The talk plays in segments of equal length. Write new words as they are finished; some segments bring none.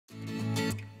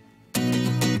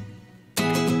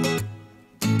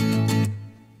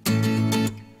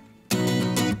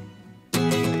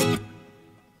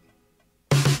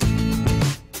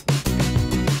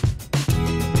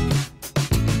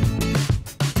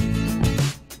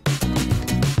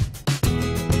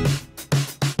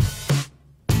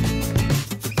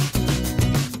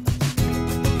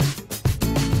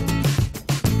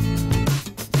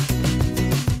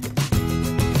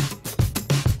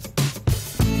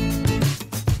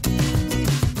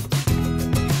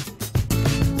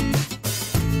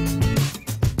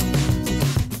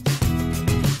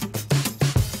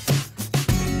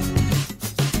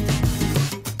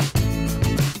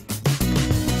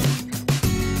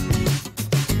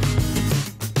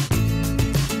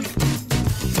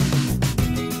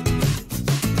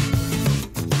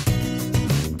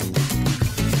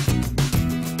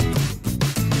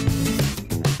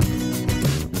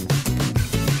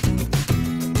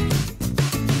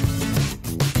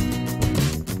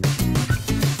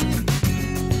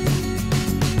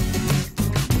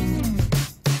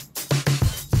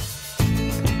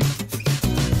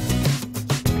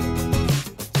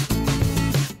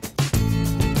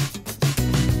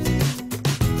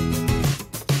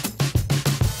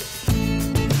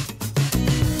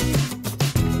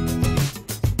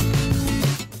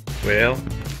Well,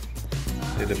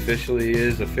 it officially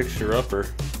is a fixture-upper.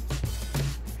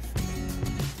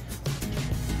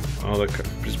 Oh,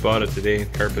 just bought it today.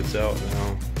 Carpet's out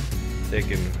now. They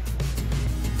can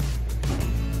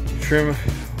trim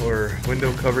or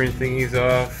window covering thingies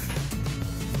off.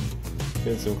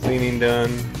 Get some cleaning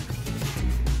done.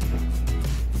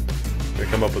 I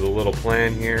come up with a little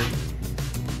plan here.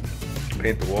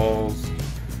 Paint the walls,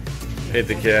 paint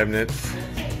the cabinets,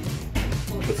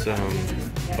 put some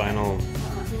vinyl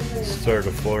sort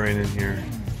of flooring in here.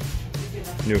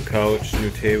 New couch, new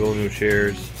table, new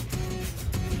chairs.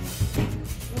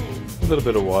 A little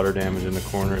bit of water damage in the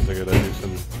corners. I gotta do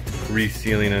some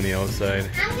resealing on the outside.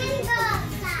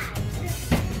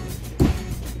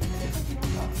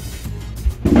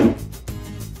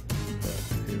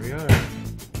 Here we are.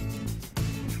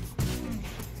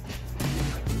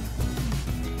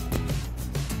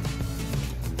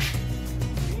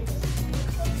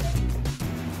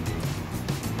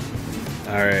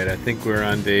 Alright, I think we're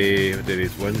on day, what day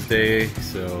is Wednesday,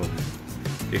 so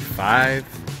day 5.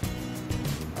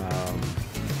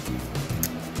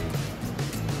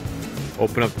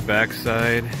 Open up the back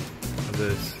side of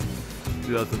this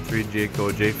 2003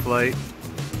 Jayco Jayflight.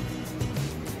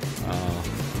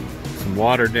 Some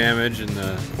water damage in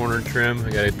the corner trim. I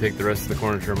gotta take the rest of the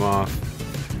corner trim off.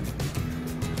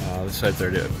 This side's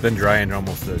already been drying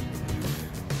almost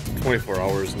 24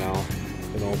 hours now.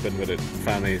 Been open, but it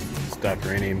finally stopped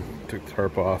raining. Took the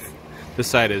tarp off. This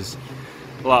side is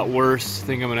a lot worse. I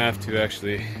think I'm gonna have to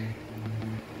actually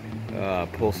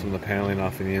pull some of the paneling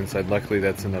off on the inside. Luckily,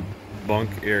 that's in the bunk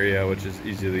area, which is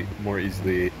more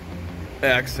easily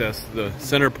accessed. The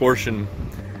center portion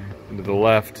to the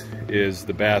left is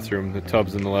the bathroom. The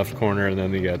tub's in the left corner, and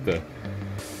then you got the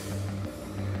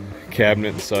cabinet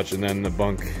and such, and then the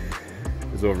bunk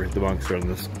is over. The bunks are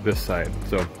on this side.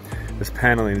 So this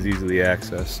paneling is easily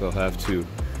accessed. So I'll have to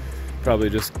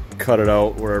probably just cut it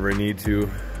out wherever I need to.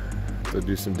 So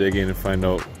do some digging and find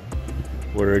out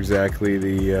where exactly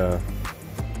the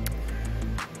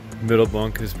middle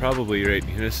bunk is. Probably right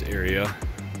in this area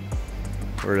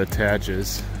where it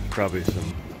attaches. Probably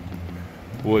some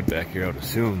wood back here, I would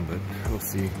assume, but we'll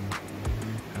see.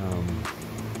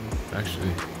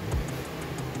 Actually,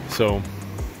 so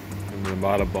in the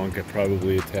bottom bunk, it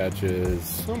probably attaches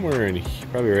somewhere in,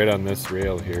 probably right on this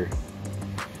rail here.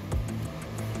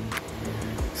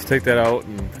 Let's take that out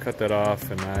and cut that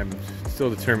off, and I'm still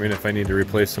determining if I need to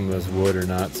replace some of this wood or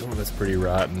not. Some of it's pretty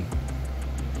rotten.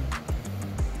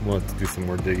 We'll have to do some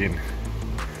more digging.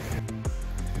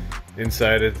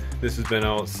 Inside it, this has been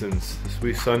out since this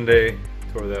week Sunday.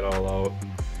 Tore that all out,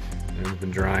 and it's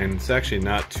been drying. It's actually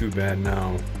not too bad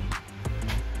now.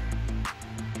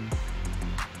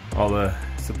 All the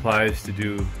supplies to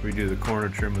redo the corner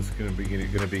trim is going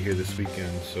to be here this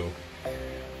weekend. So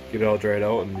get it all dried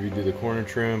out and redo the corner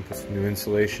trim. Put some new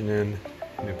insulation in,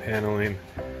 new paneling.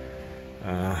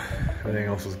 Everything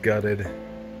else is gutted.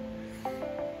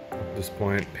 At this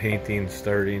point, painting,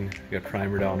 starting. Got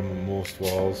primer down on most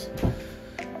walls.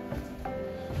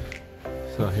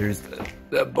 So here's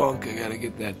that bunk. I gotta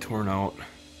get that torn out.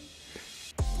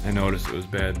 I noticed it was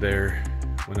bad there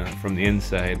from the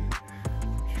inside.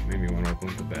 Made me want to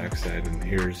open the back side. And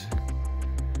here's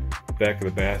the back of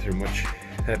the bathroom, which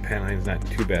that paneling is not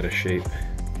too bad a shape.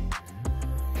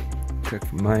 Check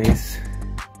for mice.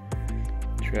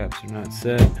 Traps are not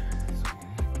set.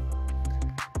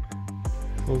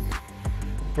 Well,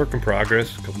 work in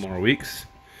progress. A couple more weeks,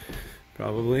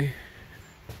 probably.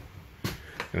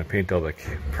 Gonna paint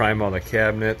prime all the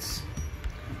cabinets.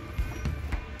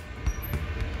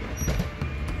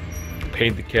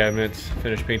 Paint the cabinets.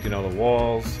 Finish painting all the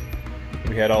walls.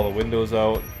 We had all the windows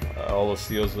out. All the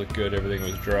seals look good. Everything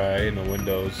was dry in the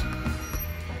windows.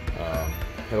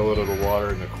 Had a little bit of water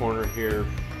in the corner here.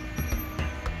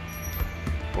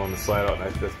 On the slide out,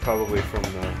 and that's probably from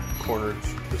the corner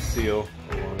to seal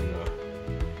along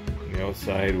the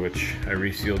outside, which I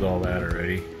resealed all that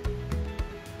already,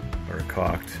 or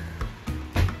caulked.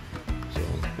 So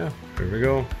yeah, here we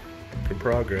go. In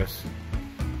progress.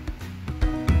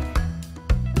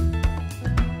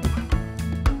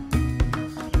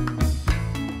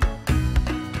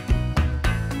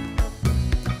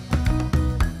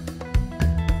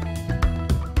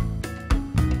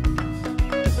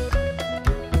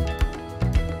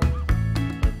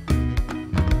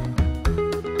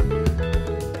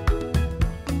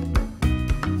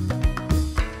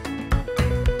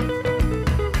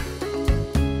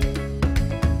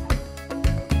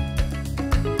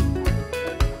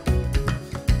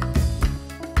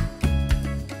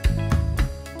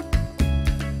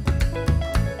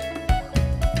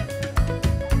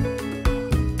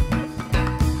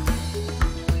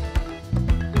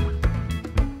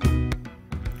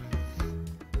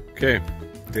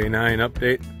 Day 9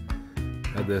 update.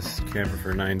 Had this camper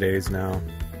for 9 days now.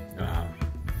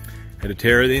 Had to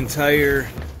tear the entire,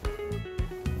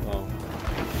 well,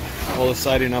 all the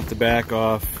siding off the back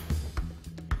off.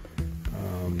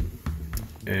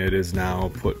 It is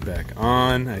now put back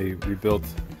on. I rebuilt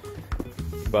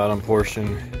the bottom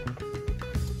portion.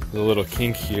 There's a little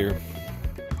kink here.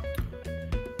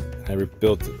 I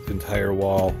rebuilt the entire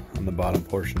wall on the bottom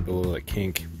portion below that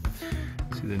kink.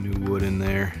 See the new wood in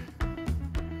there.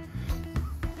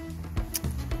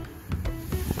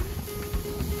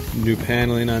 New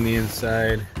paneling on the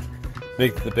inside. I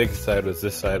think the big side was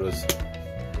this side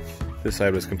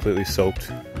was completely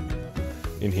soaked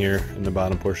in here, and the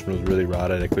bottom portion was really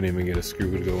rotted. I couldn't even get a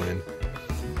screw to go in.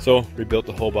 So rebuilt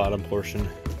the whole bottom portion.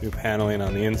 New paneling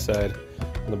on the inside,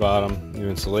 on the bottom, new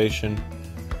insulation.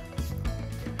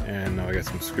 And now I got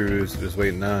some screws just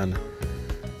waiting on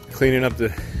cleaning up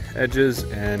the edges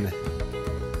and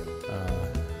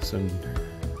some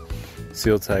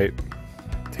seal tight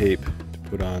tape to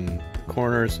put on the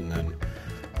corners, and then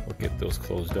we'll get those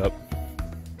closed up.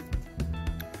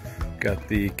 Got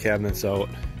the cabinets out,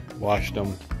 washed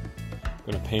them,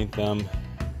 gonna paint them,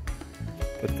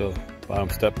 put the bottom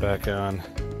step back on.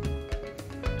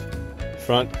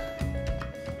 Front,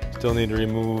 still need to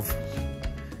remove.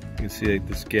 You can see like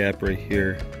this gap right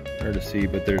here, hard to see,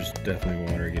 but there's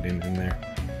definitely water getting in there.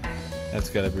 That's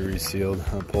got to be resealed.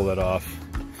 I'll pull that off.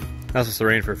 It's supposed to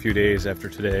rain for a few days after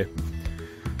today,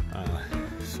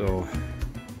 so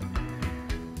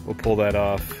we'll pull that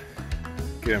off,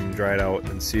 get them dried out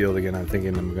and sealed again. I'm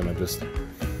thinking I'm gonna just,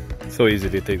 it's so easy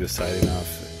to take the siding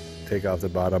off, take off the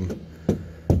bottom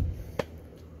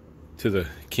to the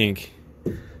kink,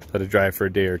 let it dry for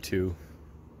a day or two,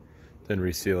 then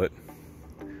reseal it.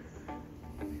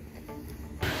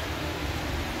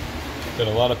 Got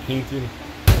a lot of painting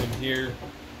in here.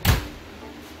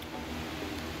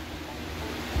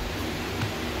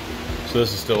 So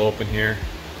this is still open here.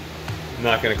 I'm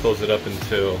not going to close it up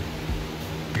until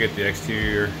we get the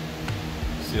exterior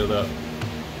sealed up.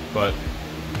 But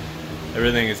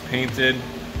everything is painted.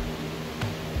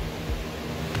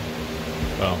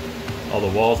 Well, all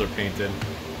the walls are painted.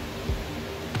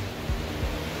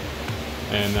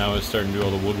 And now it's starting to do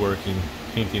all the woodworking,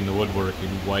 painting the woodworking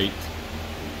white.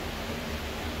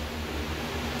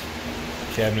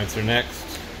 Cabinets are next.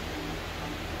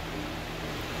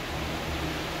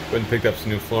 Went and picked up some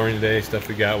new flooring today. Stuff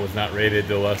we got was not rated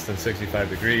to less than 65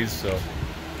 degrees, so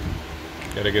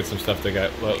gotta get some stuff that got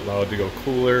allowed to go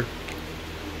cooler.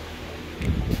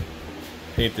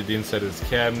 Painted the inside of this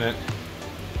cabinet.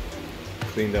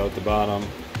 Cleaned out the bottom.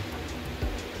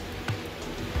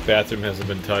 Bathroom hasn't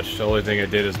been touched. The only thing I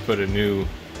did is put a new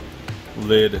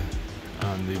lid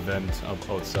on the vent up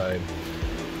outside.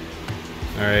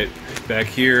 Alright, back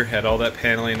here, had all that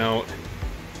paneling out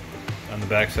on the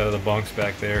back side of the bunks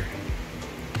back there.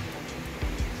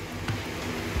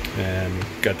 And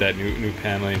got that new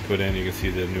paneling put in. You can see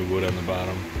the new wood on the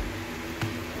bottom.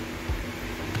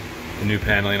 The new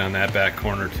paneling on that back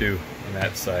corner too, on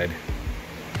that side.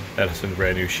 That's a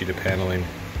brand new sheet of paneling.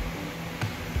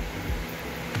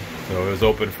 So it was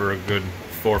open for a good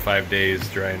 4 or 5 days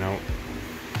drying out.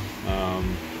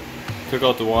 Took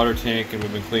out the water tank and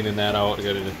we've been cleaning that out. I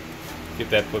gotta get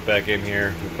that put back in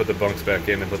here. We put the bunks back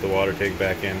in and put the water tank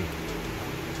back in.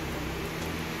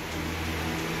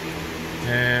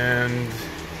 And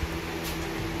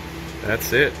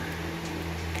that's it.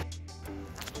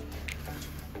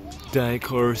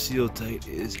 Jayco seal tight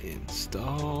is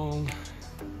installed.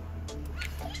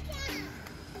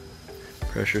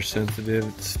 Pressure sensitive,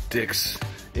 it sticks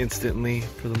instantly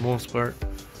for the most part.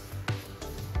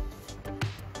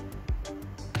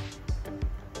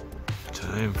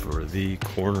 Time for the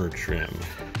corner trim.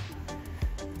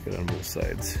 Good on both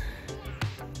sides.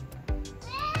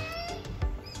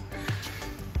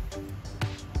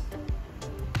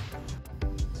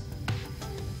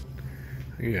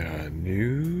 We got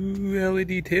new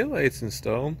LED taillights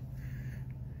installed.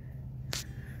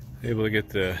 Able to get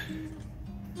the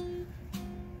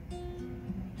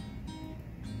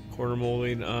corner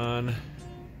molding on,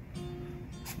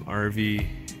 some RV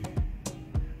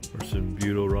or some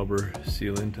butyl rubber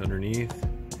sealant underneath.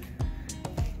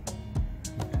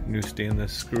 New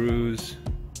stainless screws,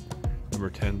 number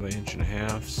 10 by 1.5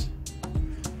 inches.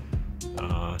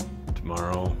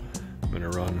 Tomorrow I'm gonna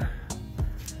run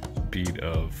a bead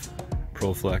of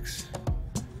ProFlex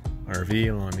RV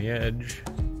along the edge,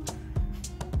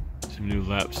 some new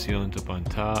lap sealant up on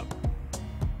top,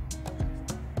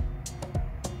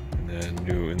 and then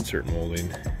new insert molding,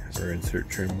 or insert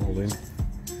trim molding,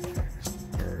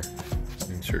 or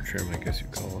insert trim I guess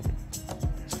you'd call it.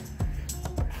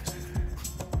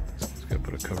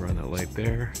 Put a cover on that light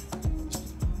there.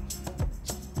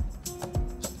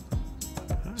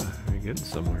 Ah, we're getting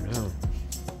somewhere now.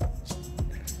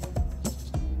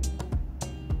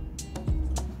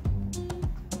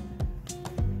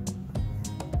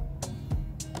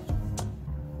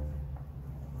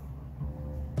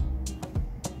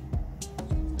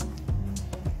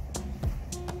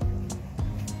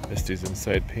 Misty's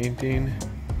inside painting.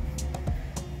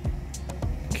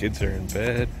 Kids are in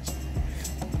bed.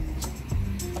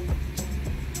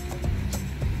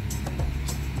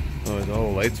 Oh, and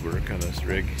all the lights work on this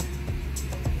rig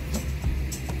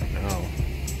now,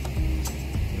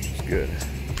 which is good.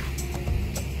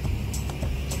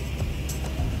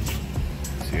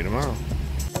 See you tomorrow.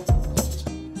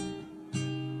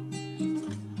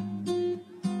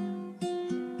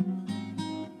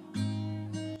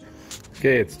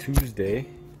 Okay, it's Tuesday.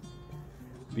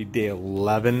 Be day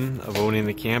 11 of owning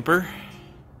the camper.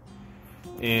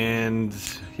 And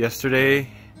yesterday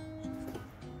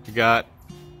we got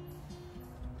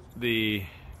the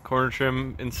corner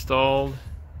trim installed.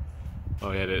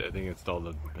 Oh yeah, I think installed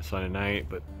on Sunday night,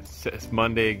 but it's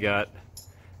Monday, got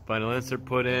vinyl insert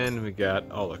put in. We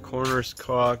got all the corners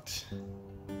caulked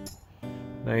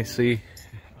nicely.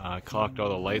 Caulked all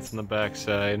the lights on the back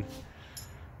side.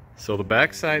 So the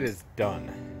back side is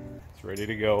done. It's ready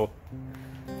to go.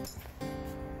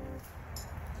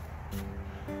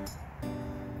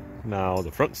 Now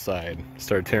the front side,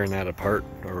 started tearing that apart,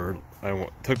 or I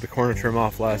took the corner trim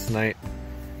off last night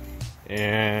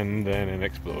and then it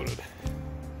exploded.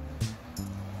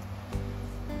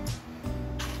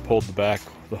 Pulled the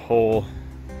whole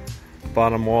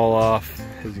bottom wall off,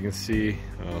 as you can see.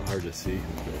 Hard to see.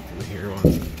 Let's go for the here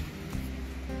one.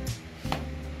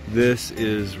 This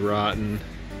is rotten.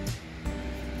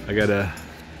 I gotta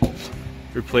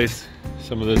replace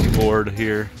some of this board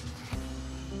here.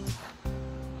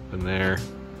 Up in there.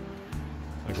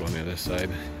 I'll go on the other side.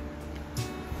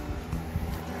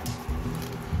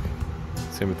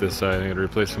 Same with this side. I'm gonna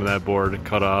replace some of that board and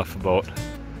cut off about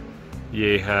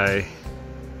yay high.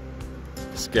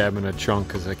 Scabbing a chunk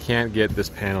because I can't get this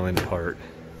paneling apart.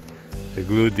 They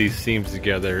glued these seams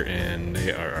together and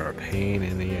they are a pain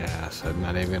in the ass. I'm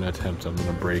not even gonna attempt. I'm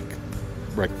gonna break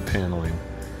the paneling.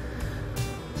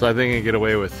 So I think I can get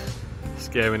away with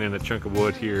scabbing in a chunk of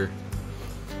wood here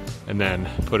and then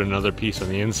put another piece on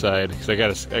the inside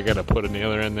because I gotta put a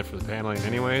nailer in there for the paneling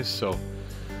anyways. So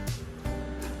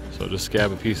just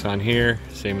scab a piece on here.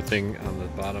 Same thing on the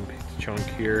bottom chunk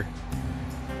here.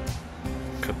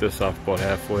 Cut this off about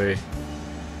halfway.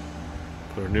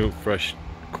 Put a new fresh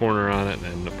corner on it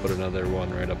and then put another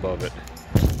one right above it.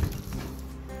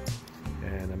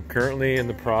 And I'm currently in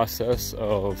the process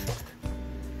of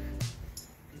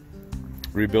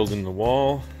rebuilding the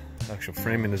wall. Actual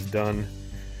framing is done.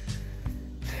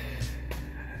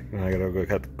 Now I gotta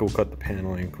go cut the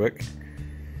paneling quick.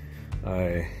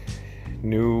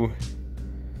 New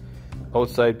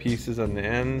outside pieces on the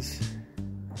ends,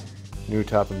 new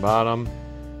top and bottom,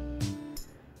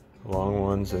 long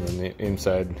ones, and then the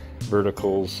inside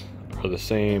verticals are the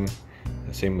same.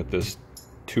 Same with this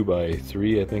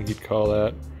 2x3, I think you'd call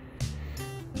that.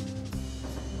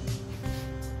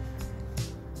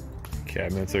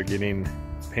 Cabinets are getting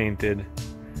painted.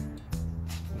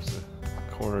 There's the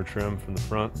corner trim from the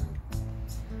front.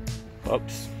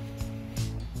 Oops.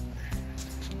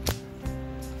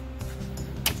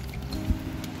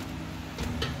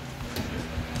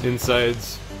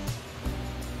 Insides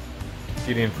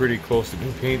getting pretty close to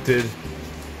being painted.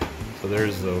 So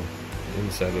there's the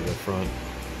inside of the front.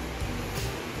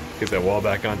 Get that wall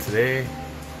back on today.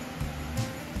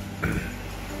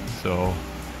 So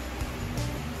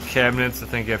cabinets, I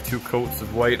think I have 2 coats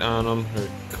of white on them, or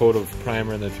a coat of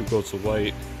primer and then 2 coats of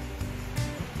white.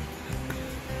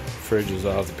 Fridge is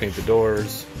off to paint the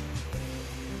doors.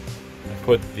 I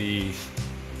put the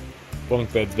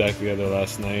bunk beds back together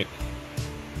last night.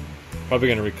 Probably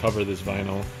gonna recover this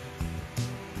vinyl,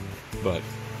 but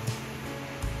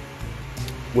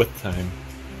with time.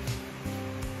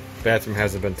 Bathroom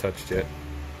hasn't been touched yet.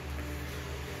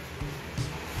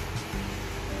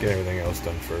 Get everything else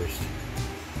done first.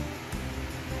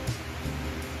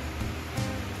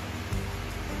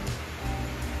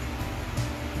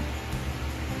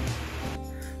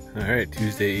 Alright,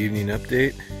 Tuesday evening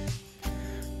update.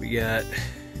 We got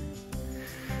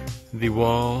the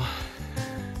wall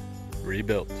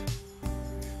rebuilt.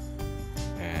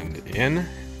 And in,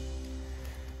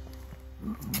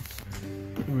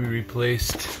 we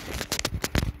replaced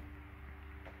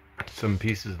some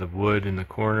pieces of wood in the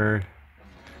corner.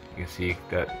 You can see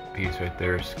that piece right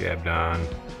there scabbed on.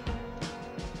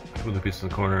 Two of the pieces in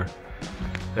the corner.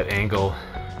 That angle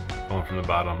going from the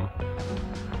bottom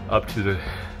up to the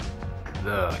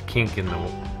kink in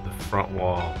the front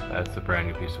wall. That's a brand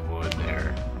new piece of wood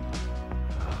there.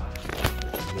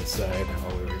 This side,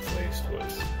 all we replaced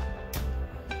was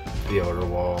the outer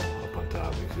wall up on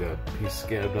top. You see that piece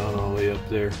scabbed on all the way up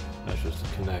there? That's just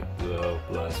to connect the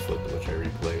last foot, which I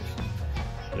replaced.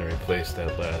 And I replaced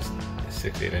that last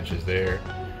 6-8 inches there.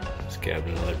 Scabbed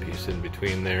another piece in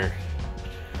between there.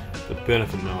 The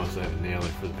benefit now is I have a nailer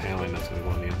for the paneling that's going to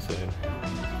go on the inside.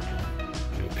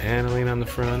 New paneling on the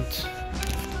front.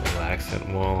 A little accent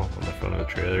wall on the front of the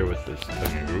trailer with this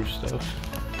tongue and groove stuff.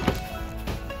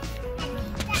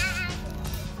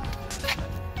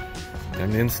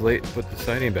 Time to insulate and put the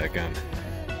siding back on.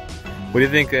 What do you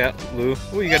think, Lou?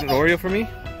 Oh, you got an Oreo for me?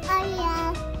 Oh,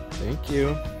 yeah. Thank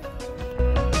you.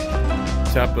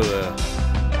 Top of the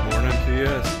morning to you.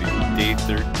 It's day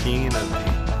 13 of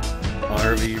the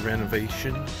RV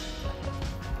renovation.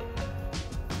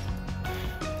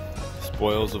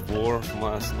 Spoils of war from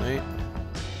last night.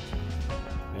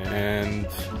 And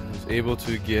was able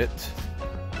to get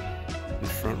the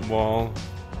front wall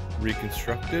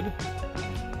reconstructed.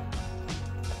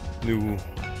 New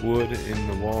wood in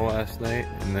the wall last night,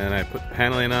 and then I put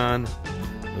paneling on,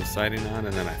 the siding on,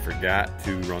 and then I forgot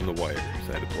to run the wires.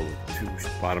 I had to pull the 2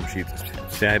 bottom sheets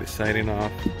of siding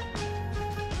off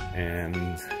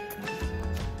and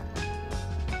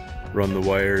run the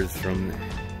wires from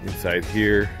inside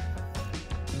here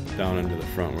down into the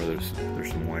front where there's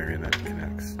some wiring that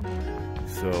connects.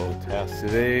 So task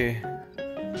today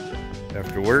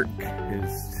after work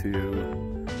is to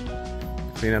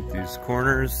clean up these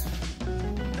corners,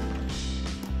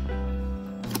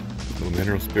 little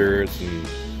mineral spirits and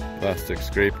plastic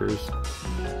scrapers,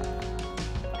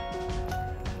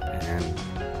 and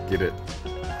get it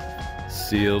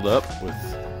sealed up with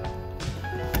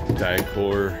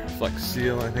Jayco Flex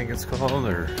Seal, I think it's called,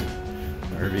 or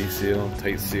RV seal,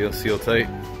 tight seal, seal tight.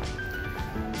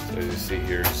 So as you see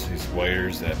here, it's these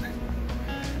wires that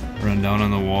run down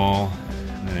on the wall,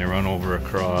 and then they run over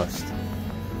across,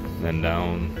 and then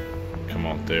down, come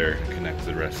out there, and connect to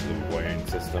the rest of the wiring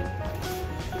system.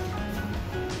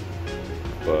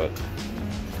 But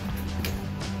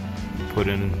put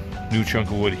in a new chunk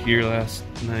of wood here last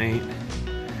night.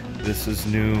 This is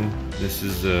new. This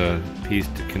is a piece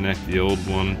to connect the old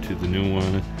one to the new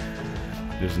one.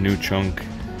 There's a new chunk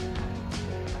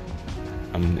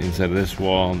on the inside of this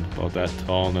wall, about that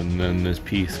tall, and then this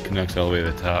piece connects all the way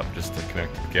to the top just to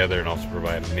connect it together, and also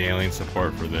provide nailing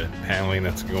support for the paneling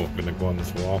that's going to go on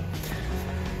this wall.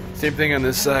 Same thing on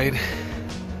this side.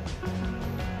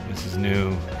 This is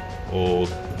new,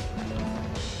 old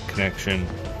connection.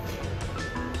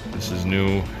 This is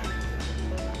new.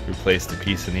 Replaced a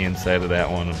piece in the inside of that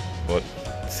one, what,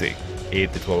 let's see,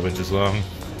 8 to 12 inches long.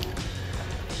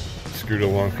 Screwed a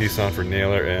long piece on for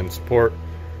nailer and support,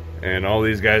 and all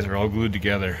these guys are all glued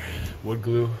together. Wood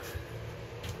glue.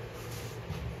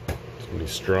 It's gonna be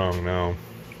strong now.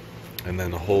 And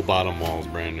then the whole bottom wall is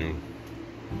brand new.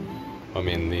 I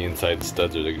mean, the inside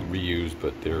studs are reused,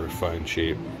 but they're fine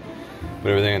shape.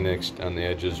 But everything on the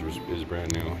edges is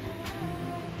brand new.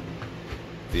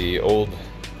 The old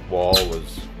wall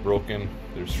was broken.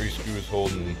 There's 3 screws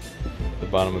holding the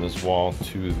bottom of this wall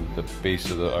to the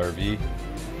base of the RV,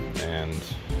 and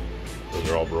those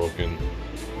are all broken.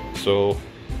 So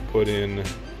put in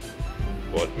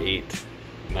what, 8,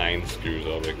 9 screws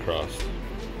all the way across.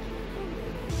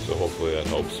 So hopefully that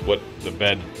helps. The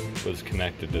bed was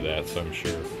connected to that, so I'm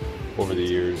sure over the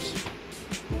years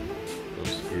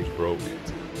those screws broke.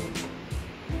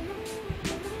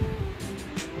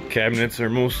 Cabinets are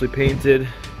mostly painted.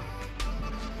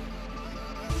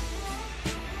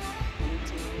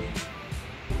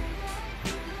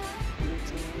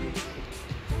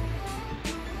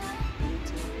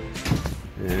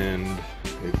 And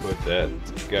we put that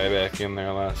guy back in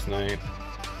there last night.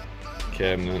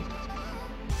 Cabinet.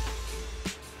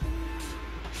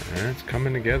 And it's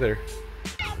coming together.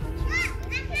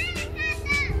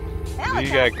 What do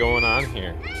you got going on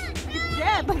here?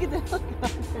 Yeah, look at the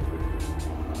helicopter.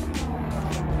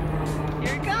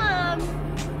 Here it comes.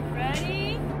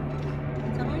 Ready?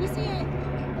 Tell me when you see it.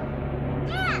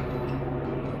 Yeah.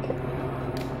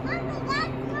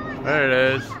 There it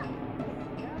is.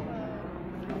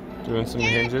 Doing some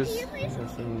hinges.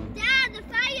 Dad, the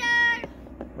fire!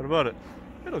 What about it?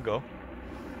 It'll go.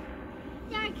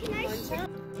 Dad, can I see?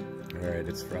 Alright,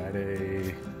 it's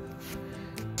Friday,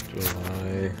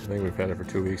 July. I think we've had it for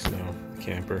 2 weeks now.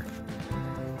 Camper.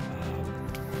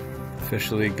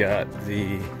 Officially got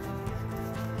the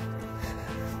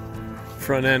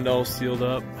front end all sealed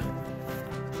up.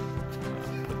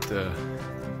 Put the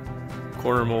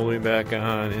corner molding back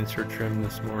on, insert trim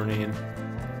this morning.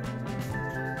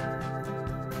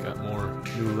 Got more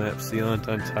new lap sealant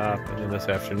on top, and then this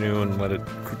afternoon let it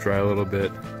dry a little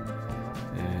bit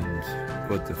and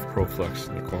put the ProFlex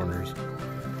in the corners.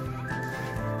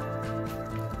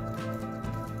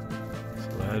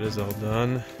 So that is all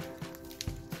done.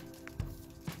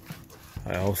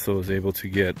 I also was able to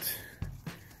get,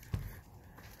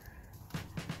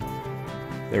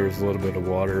 there was a little bit of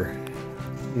water,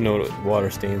 water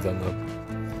stains on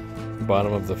the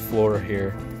bottom of the floor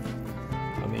here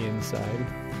on the inside.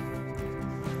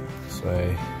 So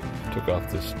I took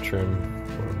off this trim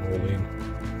for molding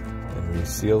and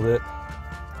resealed it.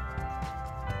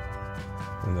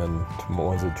 And then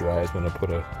once it dries, I'm going to put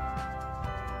a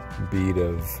bead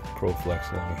of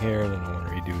ProFlex along here, and then I'm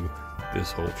going to redo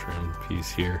this whole trim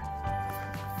piece here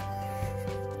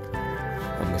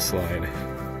on the slide.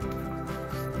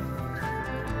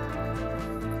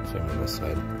 Same on this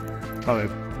side. Probably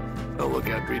I'll look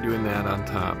at redoing that on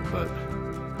top, but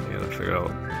I gotta figure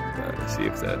out see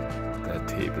if that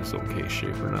tape is okay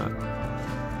shape or not.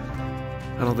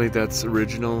 I don't think that's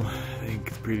original. I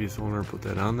think the previous owner put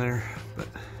that on there, but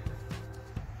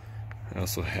I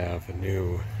also have a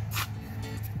new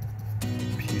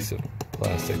piece of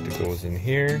plastic that goes in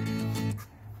here.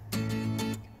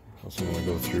 Also want to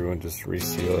go through and just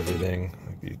reseal everything,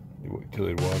 like the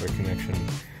utility water connection.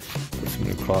 Put some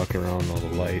new caulk around all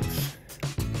the lights.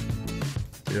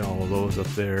 Get all of those up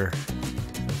there.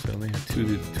 So I only have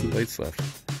two lights left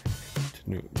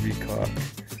to re-caulk.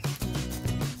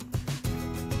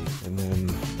 And then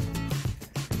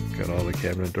got all the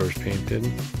cabinet doors painted,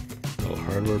 all the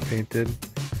hardware painted.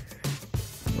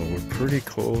 So we're pretty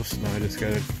close. Now I just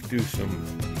gotta do some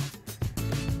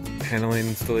paneling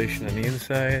installation on the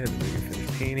inside, and then we can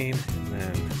finish painting, and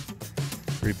then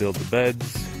rebuild the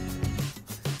beds.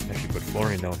 Actually put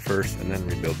flooring down first and then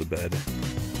rebuild the bed.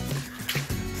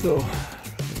 So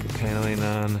put paneling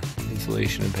on,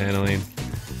 insulation and paneling,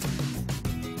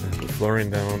 and put flooring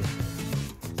down.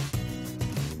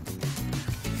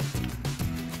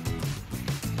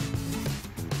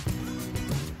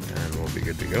 And we'll be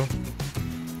good to go.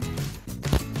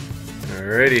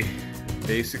 Alrighty,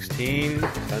 day 16,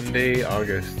 Sunday,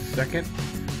 August 2nd.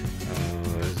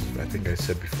 As I think I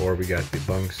said before, we got the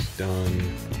bunks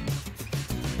done.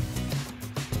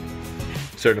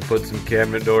 Starting to put some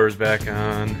cabinet doors back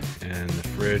on, and the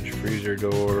fridge, freezer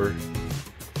door,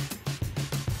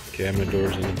 cabinet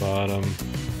doors on the bottom,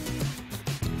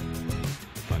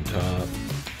 on top.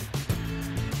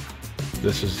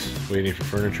 This is waiting for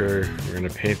furniture. We're going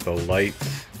to paint the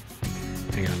lights,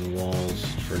 hang on the walls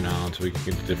for now until we can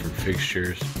get the different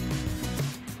fixtures.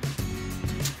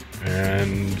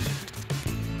 And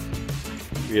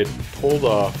we had pulled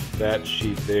off that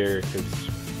sheet there because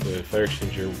the fire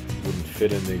extinguisher wouldn't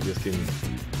fit in the existing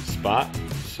spot,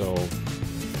 so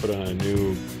put on a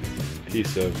new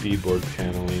piece of beadboard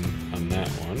paneling on that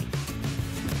one.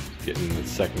 Getting the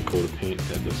second coat of paint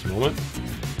at this moment.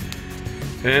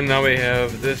 And now we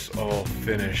have this all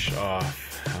finished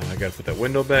off. I gotta put that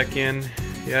window back in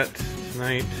yet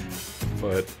tonight,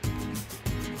 but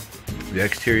the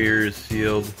exterior is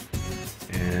sealed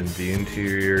and the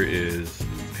interior is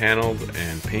paneled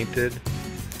and painted.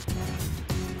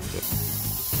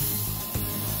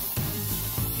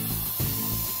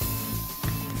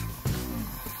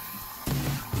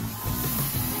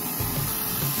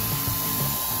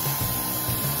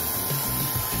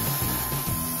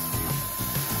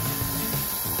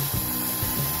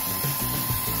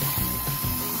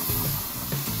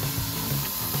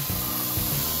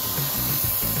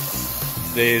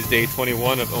 Today is day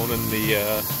 21 of owning the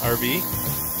RV.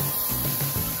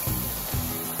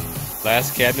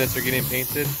 Last cabinets are getting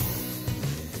painted.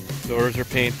 Doors are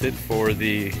painted for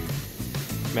the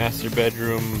master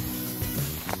bedroom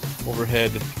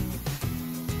overhead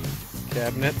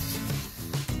cabinets.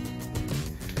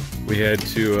 We had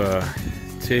to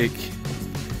take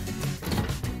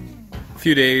a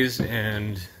few days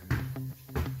and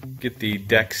get the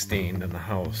deck stained in the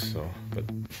house, but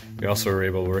we also were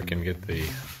able to work and get the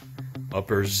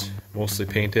uppers mostly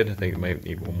painted. I think it might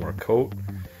need one more coat.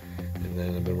 And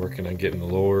then I've been working on getting the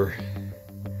lower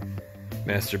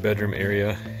master bedroom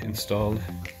area installed.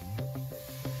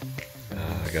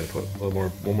 I gotta put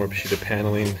one more sheet of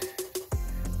paneling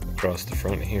across the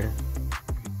front here.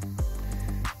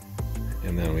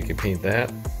 And then we can paint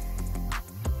that.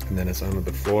 And then it's onto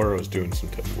the floor. I was doing some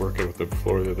working with the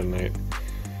floor the other night,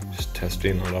 just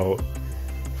testing it out.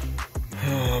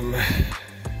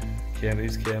 Yeah,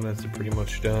 these cabinets are pretty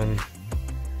much done.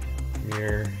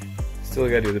 Mirror. Still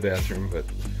gotta do the bathroom, but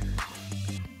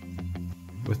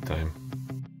with time.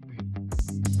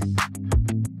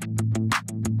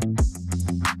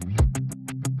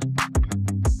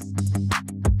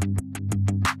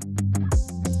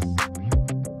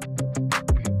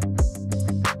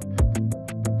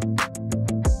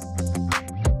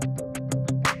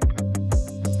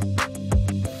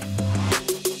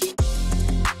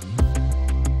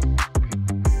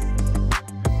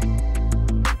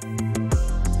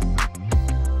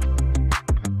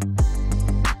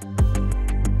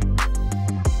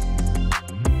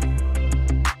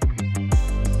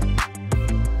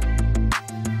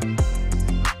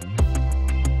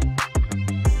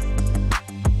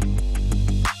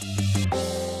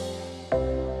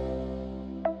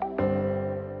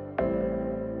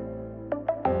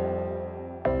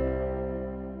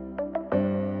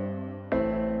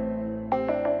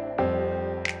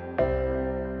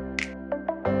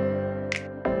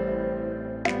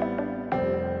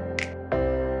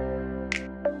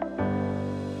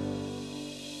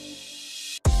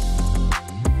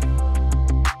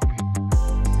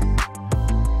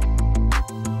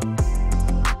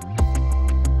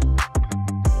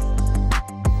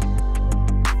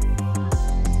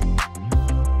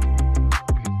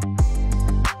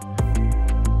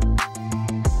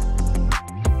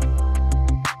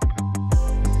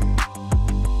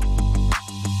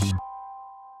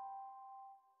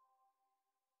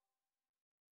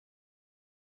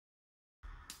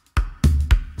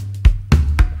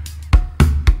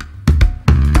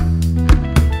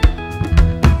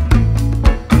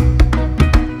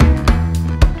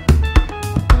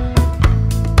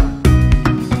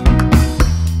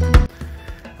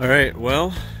 Alright,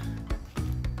 well,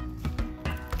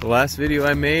 the last video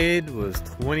I made was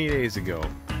 20 days ago.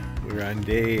 We were on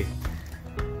day,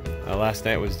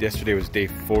 yesterday was day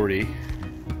 40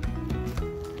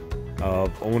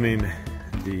 of owning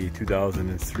the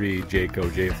 2003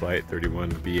 Jayco Jayflight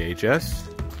 31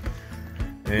 BHS,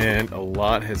 and a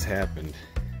lot has happened.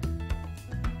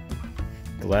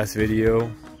 The last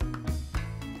video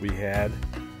we had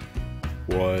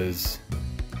was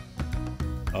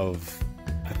of,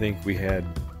 I think we had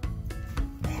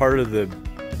part of the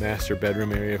master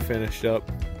bedroom area finished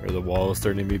up, or the wall is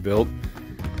starting to be built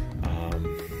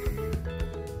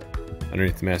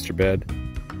underneath the master bed,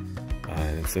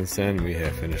 and since then we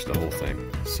have finished the whole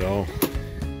thing. So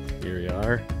here we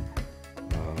are.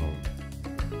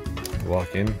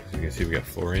 Walk in, as you can see we got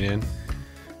flooring in,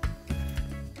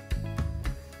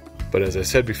 but as I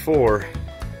said before,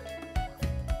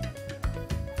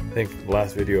 I think the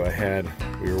last video I had,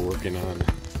 we were working on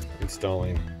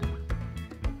installing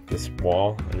this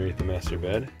wall underneath the master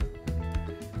bed.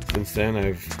 Since then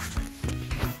I've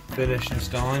finished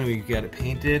installing, we got it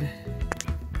painted,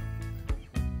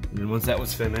 and then once that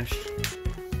was finished,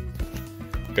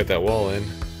 got that wall in,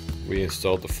 we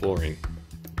installed the flooring.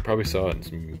 You probably saw it in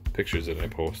some pictures that I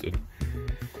posted.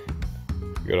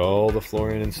 Got all the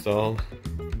flooring installed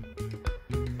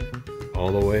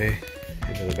all the way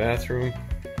into the bathroom.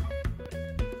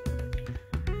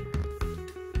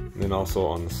 And then also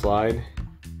on the slide,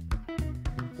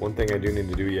 one thing I do need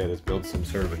to do yet is build some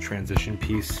sort of a transition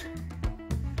piece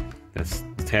that's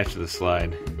attached to the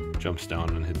slide, jumps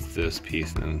down and hits this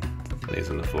piece and then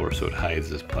lays on the floor so it hides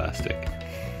this plastic.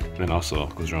 And then also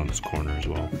goes around this corner as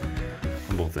well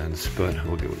on both ends, but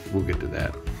we'll get to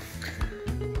that.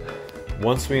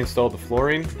 Once we installed the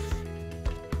flooring,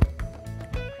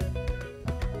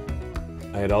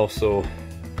 I had also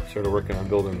started working on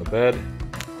building the bed.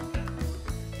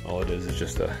 All it is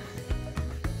just a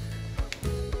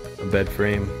bed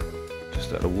frame,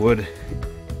 just out of wood,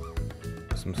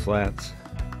 some slats,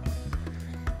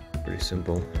 pretty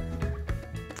simple.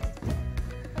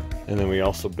 And then we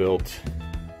also built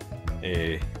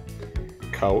a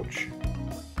couch,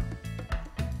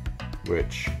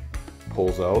 which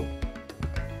pulls out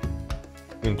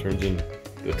and turns in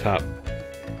the top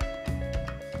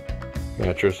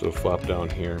mattress will flop down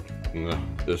here, and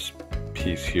this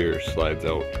piece here slides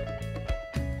out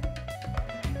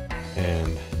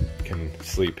and can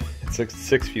sleep. It's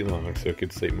 6 feet long, so it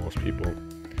could sleep most people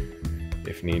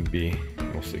if need be,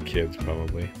 mostly kids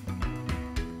probably.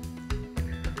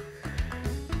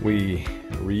 We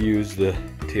reused the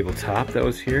tabletop that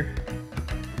was here,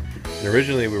 and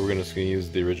originally we were just going to use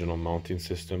the original mounting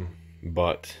system,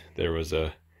 but there was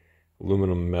a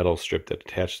aluminum metal strip that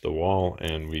attached to the wall,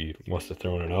 and we must have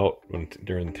thrown it out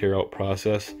during the tear out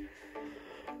process,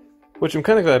 which I'm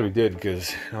kind of glad we did,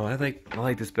 because I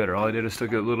like this better. All I did is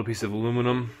took a little piece of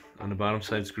aluminum on the bottom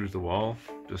side, screws the wall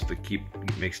just to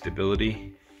make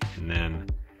stability, and then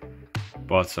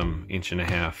bought some 1.5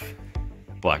 inch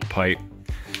black pipe,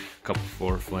 a couple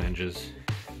floor flanges,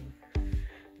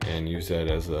 and used that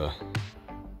as the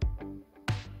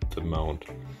mount.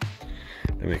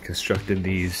 Then we constructed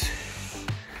these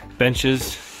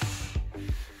benches.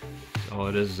 All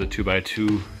it is a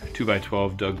 2x2,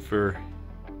 2x12 Doug fir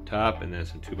top, and then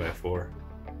it's a 2x4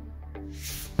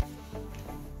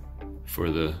 for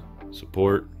the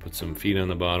support. Put some feet on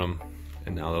the bottom,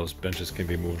 and now those benches can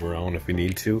be moved around if we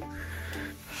need to.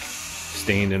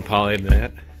 Stained and polyed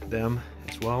them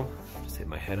as well. Just hit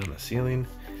my head on the ceiling.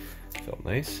 Felt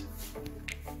nice.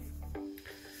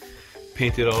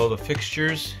 Painted all the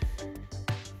fixtures,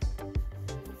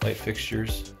 light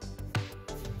fixtures.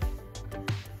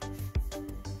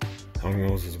 Hung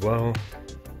those as well.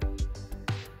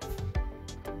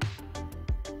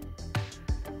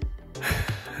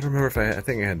 I don't remember if I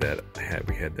think I had that.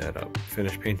 We had that up.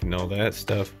 Finished painting all that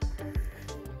stuff.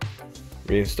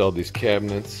 Reinstalled these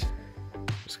cabinets.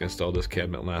 Just installed this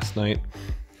cabinet last night.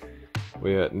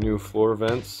 We got new floor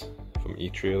vents from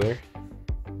E-Trailer.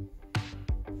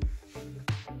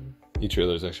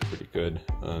 E-Trailer is actually pretty good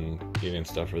on getting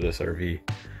stuff for this RV.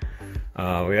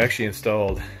 We actually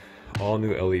installed all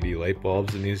new LED light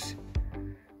bulbs in these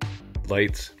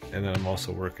lights, and then I'm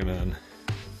also working on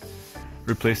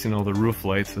replacing all the roof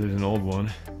lights. So there's an old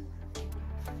one.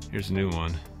 Here's a new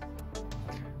one.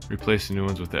 Replacing new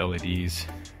ones with the LEDs.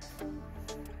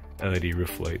 LED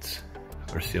roof lights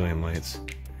or ceiling lights.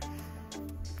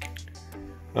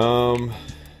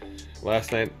 Last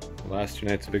 2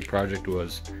 nights, a big project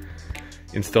was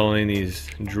installing these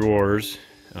drawers.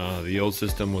 The old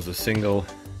system was a single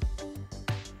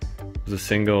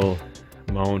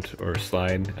mount or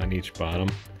slide on each bottom,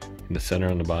 in the center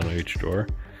on the bottom of each drawer.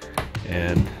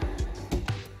 And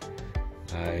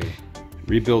I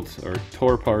rebuilt or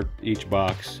tore apart each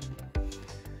box,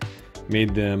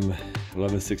 made them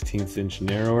 11/16 inch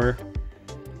narrower,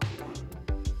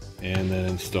 and then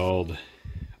installed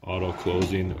auto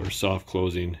closing or soft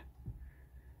closing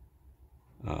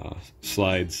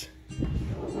slides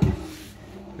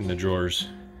in the drawers.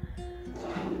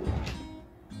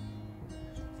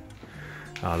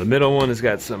 The middle one has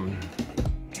got some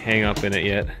hang up in it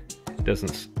yet. It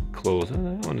doesn't close. Oh,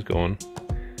 that one's going.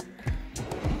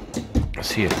 I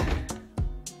see it.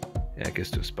 Yeah, it gets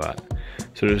to a spot.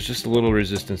 So there's just a little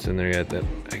resistance in there yet that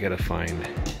I gotta find.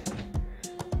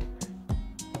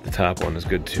 The top one is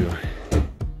good too.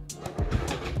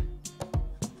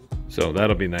 So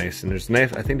that'll be nice. And there's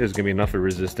nice. I think there's gonna be enough of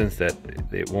resistance that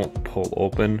it won't pull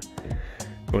open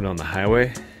going down the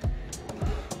highway.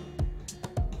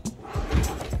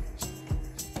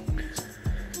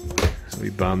 We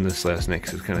bombed this last night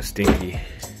because it was kind of stinky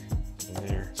in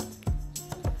there.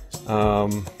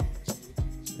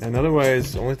 And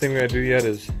otherwise, the only thing we gotta do yet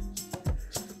is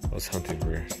I was hunting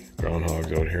for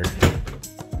groundhogs out here,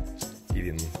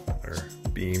 eating our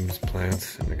beans,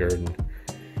 plants in the garden.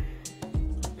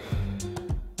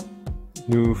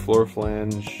 New floor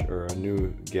flange or a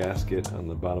new gasket on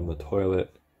the bottom of the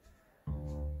toilet.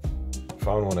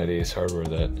 Found one at Ace Hardware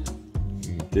that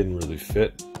didn't really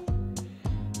fit.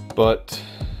 But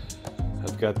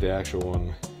I've got the actual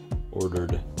one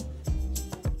ordered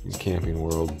from Camping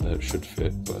World that should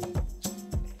fit, but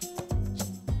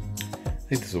I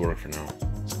think this will work for now.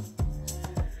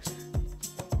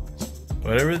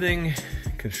 But everything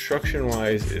construction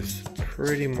wise is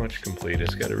pretty much complete.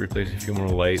 It's got to replace a few more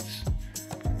lights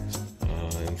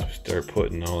and start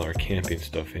putting all our camping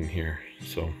stuff in here.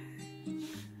 So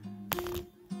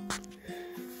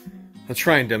I'll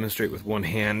try and demonstrate with one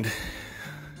hand.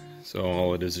 So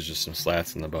all it is just some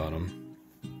slats in the bottom.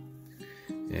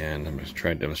 And I'm going to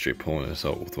try and demonstrate pulling this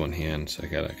out with one hand. So I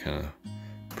got to kind of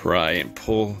pry and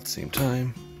pull at the same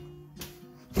time.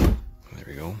 There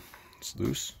we go. It's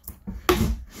loose.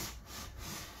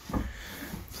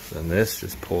 So then this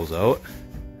just pulls out.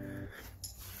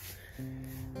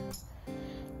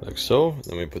 Like so.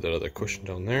 Then we put that other cushion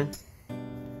down there.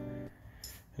 And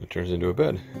it turns into a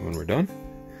bed. And when we're done,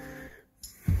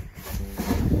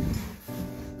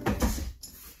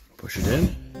 push it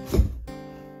in.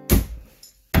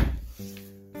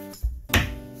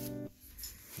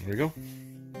 There we go.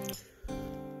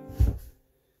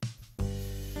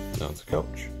 Now it's a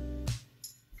couch.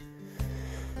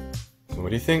 So what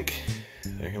do you think? I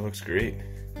think it looks great.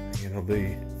 I think it'll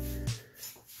be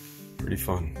pretty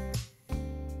fun.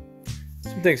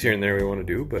 Some things here and there we want to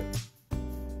do, but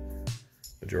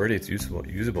majority it's usable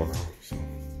now, so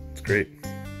it's great.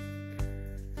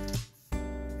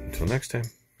 Until next time.